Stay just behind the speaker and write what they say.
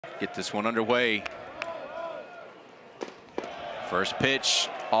Get this one underway. First pitch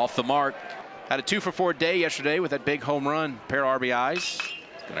off the mark. Had a 2-for-4 day yesterday with that big home run, pair of RBIs.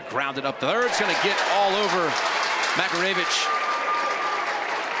 Gonna ground it up the third. It's gonna get all over Makarevich.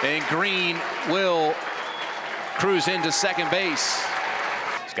 And Green will cruise into second base.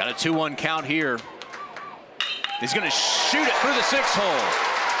 He's got a 2-1 count here. He's gonna shoot it through the 6th hole.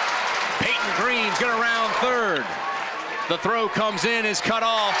 Peyton Green's gonna round third. The throw comes in, is cut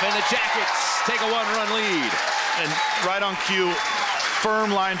off, and the Jackets take a 1-run lead. And right on cue,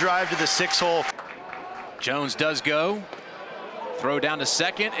 firm line drive to the 6th hole. Jones does go. Throw down to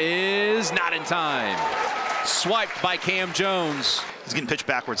second is not in time. Swiped by Cam Jones. He's getting pitched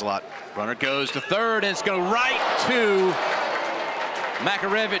backwards a lot. Runner goes to third, and it's going right to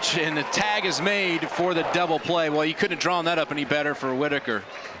Makarevich, and the tag is made for the double play. Well, you couldn't have drawn that up any better for Whitaker.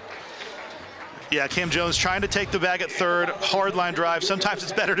 Yeah, Cam Jones trying to take the bag at third, hard line drive. Sometimes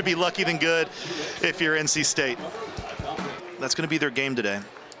it's better to be lucky than good if you're NC State. That's going to be their game today.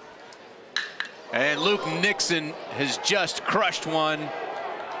 And Luke Nixon has just crushed one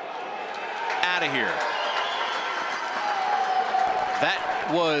out of here. That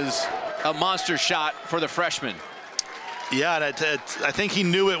was a monster shot for the freshman. Yeah, I think he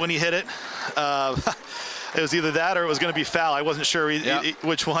knew it when he hit it. It was either that or it was going to be foul. I wasn't sure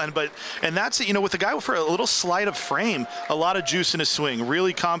which one, and that's, you know, with the guy for a little slight of frame, a lot of juice in his swing,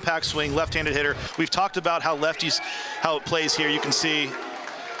 really compact swing, left-handed hitter. We've talked about how lefties, how it plays here. You can see,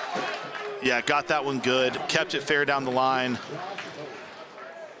 yeah, got that one good, kept it fair down the line.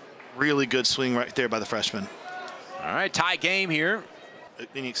 Really good swing right there by the freshman. All right, tie game here.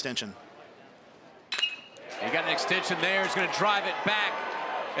 Any extension. You got an extension there. It's going to drive it back.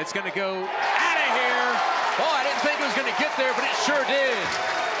 It's going to go out of here. Oh, I didn't think it was going to get there, but it sure did.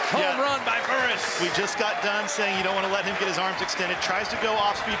 Home run by Burris. We just got done saying you don't want to let him get his arms extended. Tries to go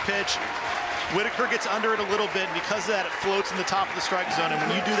off-speed pitch. Whitaker gets under it a little bit, and because of that, it floats in the top of the strike zone. And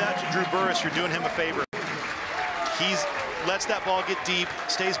when you do that to Drew Burris, you're doing him a favor. He lets that ball get deep,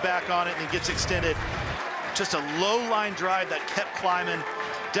 stays back on it, and it gets extended. Just a low line drive that kept climbing.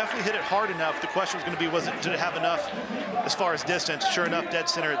 Definitely hit it hard enough. The question was going to be, did it have enough as far as distance? Sure enough, dead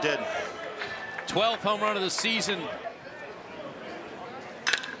center it did. 12th home run of the season.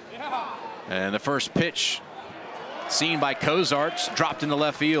 And the first pitch seen by Cozarts, dropped into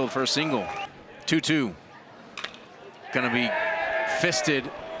left field for a single. 2-2. Going to be fisted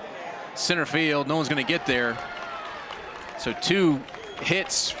center field. No one's going to get there. So 2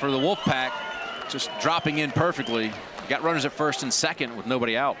 hits for the Wolfpack, just dropping in perfectly. Got runners at first and second with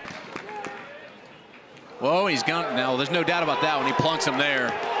nobody out. Whoa, he's gone. Now, there's no doubt about that when he plunks him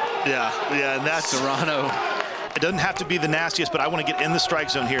there. Yeah, and that's Serrano. It doesn't have to be the nastiest, but I want to get in the strike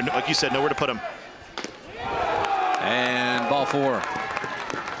zone here. Like you said, nowhere to put him. And ball 4.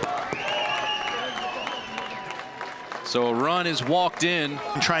 So a run is walked in.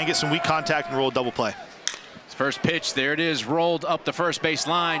 And try and get some weak contact and roll a double play. First pitch, there it is, rolled up the first base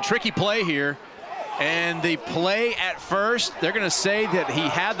line. Tricky play here. And the play at first, they're going to say that he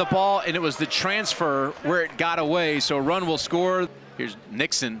had the ball and it was the transfer where it got away. So a run will score. Here's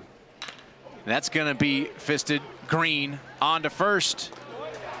Nixon. That's going to be fisted. Green on to first.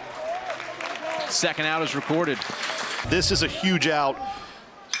 Second out is recorded. This is a huge out.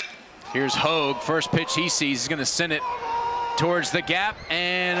 Here's Hogue. First pitch he sees. He's going to send it towards the gap.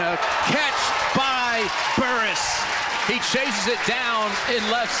 And a catch by Burris. He chases it down in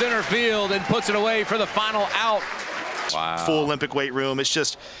left center field and puts it away for the final out. Wow. Full Olympic weight room. It's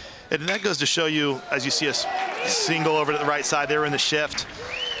just, and that goes to show you, as you see us single over to the right side there in the shift,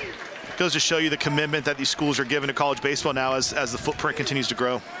 it goes to show you the commitment that these schools are giving to college baseball now as the footprint continues to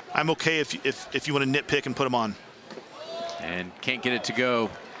grow. I'm okay if you want to nitpick and put them on. And can't get it to go.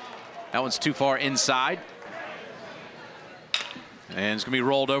 That one's too far inside. And it's going to be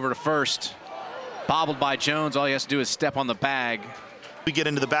rolled over to first. Bobbled by Jones. All he has to do is step on the bag. We get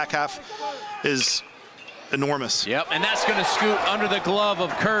into the back half is enormous. Yep, and that's going to scoot under the glove of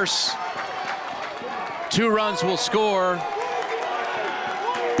Curse. 2 runs will score.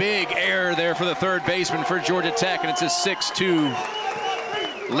 Big error there for the third baseman for Georgia Tech, and it's a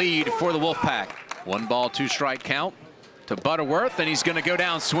 6-2 lead for the Wolfpack. 1 ball, 2 strike count to Butterworth, and he's going to go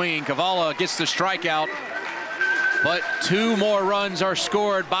down swinging. Kavala gets the strikeout, but 2 more runs are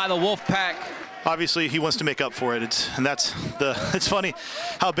scored by the Wolfpack. Obviously, he wants to make up for it. It's funny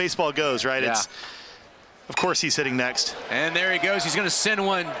how baseball goes, right? Yeah. Of course, he's hitting next. And there he goes. He's going to send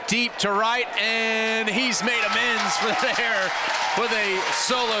one deep to right, and he's made amends for there with a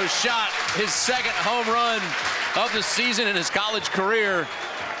solo shot. His second home run of the season in his college career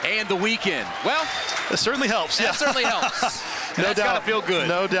and the weekend. Well, it certainly helps. That certainly helps. No That's doubt. gotta feel good.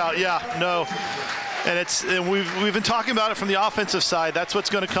 No doubt. Yeah. No. And we've been talking about it from the offensive side. That's what's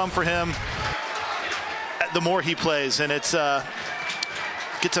going to come for him the more he plays. And it's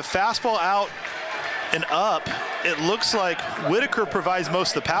gets a fastball out and up. It looks like Whitaker provides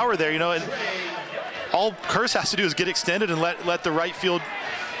most of the power there. You know, and all Kearse has to do is get extended and let the right field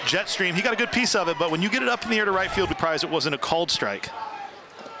jet stream. He got a good piece of it, but when you get it up in the air to right field, we're surprised it wasn't a called strike.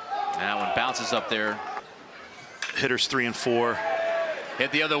 That one bounces up there. Hitters 3 and 4.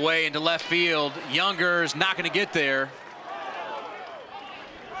 Hit the other way into left field. Younger's not going to get there.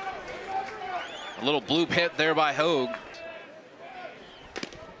 A little bloop hit there by Hogue.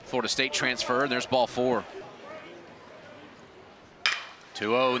 Florida State transfer, and there's ball 4.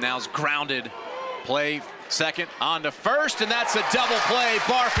 2-0, now it's grounded. Play second on to first, and that's a double play.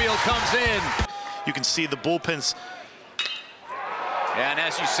 Barfield comes in. You can see the bullpens. Yeah, and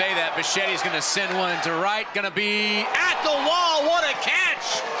as you say that, Bichetti's going to send one to right. Going to be at the wall. What a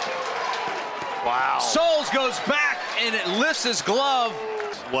catch! Wow. Souls goes back, and it lifts his glove.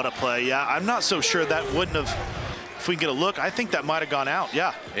 What a play. Yeah, I'm not so sure that wouldn't have, if we can get a look, I think that might have gone out.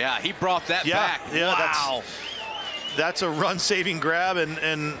 Yeah. Yeah, he brought that back. Yeah, wow. That's a run-saving grab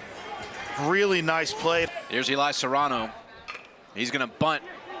and really nice play. Here's Eli Serrano. He's going to bunt.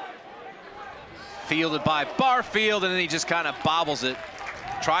 Fielded by Barfield, and then he just kind of bobbles it.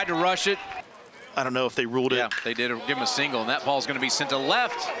 Tried to rush it. I don't know if they ruled it. Yeah, they did give him a single, and that ball's going to be sent to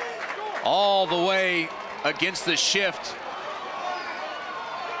left all the way against the shift.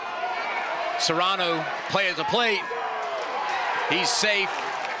 Serrano play at the plate. He's safe,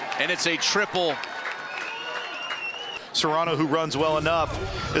 and it's a triple. Serrano, who runs well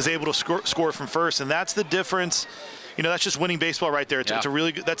enough, is able to score from first, and that's the difference. You know, that's just winning baseball right there. It's a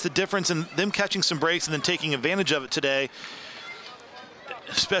really good, that's the difference in them catching some breaks and then taking advantage of it today,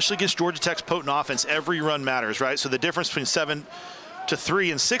 especially against Georgia Tech's potent offense. Every run matters, right? So the difference between 7-3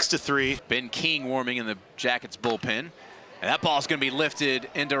 and 6-3. Ben King warming in the Jackets bullpen. And that ball's going to be lifted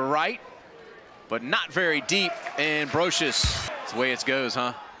into right, but not very deep. And Brocious, that's the way it goes,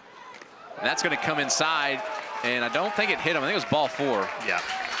 huh? And that's going to come inside, and I don't think it hit him. I think it was ball 4. Yeah.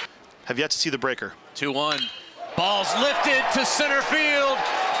 Have yet to see the breaker. 2-1. Ball's lifted to center field.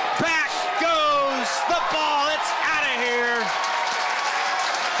 Back goes the ball. It's out of here.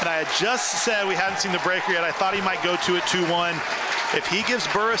 And I had just said we hadn't seen the breaker yet. I thought he might go to it 2-1. If he gives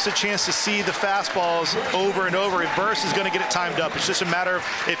Burris a chance to see the fastballs over and over, and Burris is going to get it timed up. It's just a matter of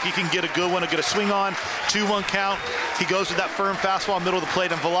if he can get a good one to get a swing on. 2-1 count. He goes with that firm fastball middle of the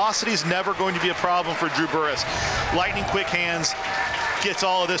plate, and velocity is never going to be a problem for Drew Burris. Lightning quick hands. Gets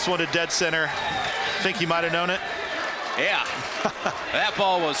all of this one to dead center. Think he might have known it? Yeah. That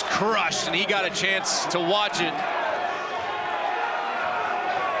ball was crushed, and he got a chance to watch it.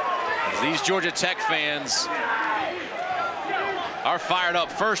 As these Georgia Tech fans are fired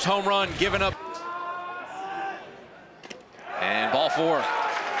up. First home run given up. And ball 4.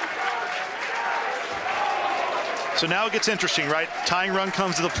 So now it gets interesting, right? Tying run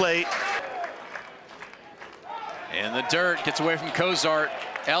comes to the plate. And the dirt gets away from Cozart.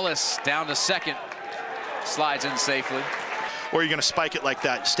 Ellis down to second. Slides in safely. Or you're going to spike it like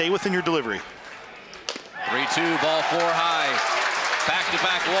that. Stay within your delivery. 3-2, ball 4 high.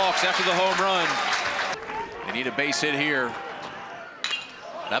 Back-to-back walks after the home run. They need a base hit here.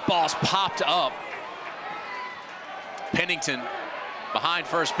 That ball's popped up. Pennington behind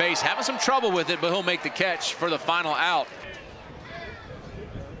first base, having some trouble with it, but he'll make the catch for the final out.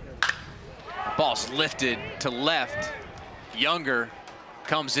 Ball's lifted to left. Younger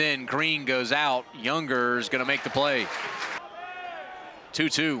comes in, Green goes out. Younger's gonna make the play.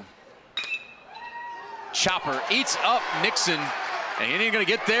 2-2. Chopper eats up Nixon, and he ain't gonna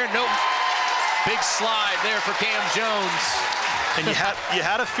get there. Nope. Big slide there for Cam Jones. And you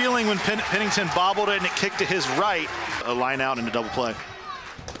had a feeling when Pennington bobbled it and it kicked to his right, a line out and a double play.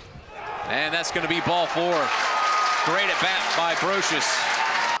 And that's going to be ball 4. Great at bat by Brocious.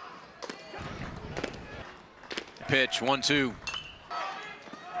 Pitch 1-2.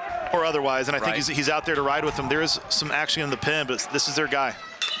 Or otherwise, and I think he's out there to ride with them. There is some action in the pen, but this is their guy.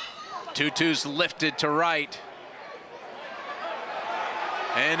 2-2's lifted to right.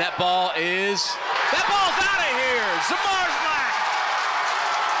 And that ball's out of here. Zamar's back.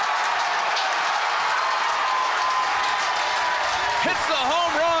 Hits the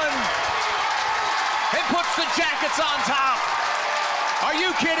home run and puts the Jackets on top. Are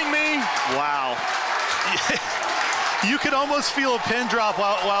you kidding me? Wow. You could almost feel a pin drop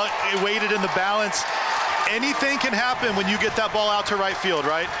while it waited in the balance. Anything can happen when you get that ball out to right field,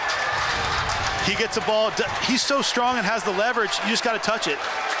 right? He gets a ball. He's so strong and has the leverage. You just got to touch it.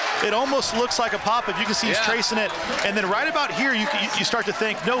 It almost looks like a pop-up. You can see he's tracing it. And then right about here, you start to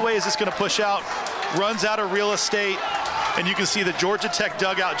think, no way is this going to push out. Runs out of real estate. And you can see the Georgia Tech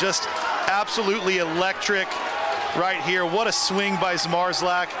dugout just absolutely electric right here. What a swing by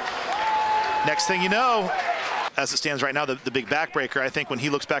Zmarzlak. Next thing you know, as it stands right now, the big backbreaker, I think when he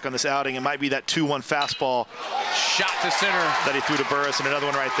looks back on this outing, it might be that 2-1 fastball. Shot to center. That he threw to Burris, and another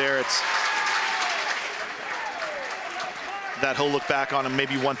one right there. It's that he'll look back on and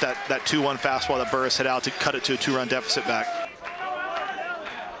maybe want that 2-1 fastball that Burris hit out to cut it to a 2-run deficit back.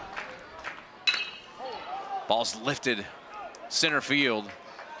 Ball's lifted center field.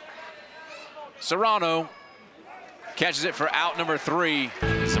 Serrano catches it for out number 3.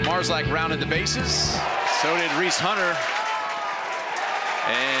 Zmarzlak rounded the bases. So did Reese Hunter.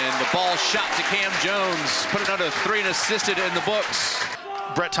 And the ball shot to Cam Jones. Put another 3 and assisted in the books.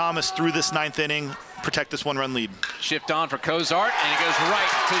 Brett Thomas through this 9th inning, protect this 1-run lead. Shift on for Cozart, and it goes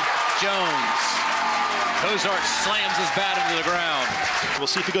right to Jones. Cozart slams his bat into the ground. We'll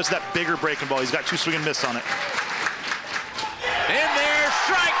see if he goes to that bigger breaking ball. He's got 2 swing and miss on it. In there,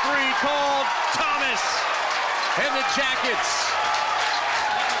 strike 3 called. Thomas and the Jackets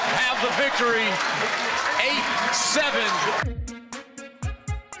have the victory, 8-7.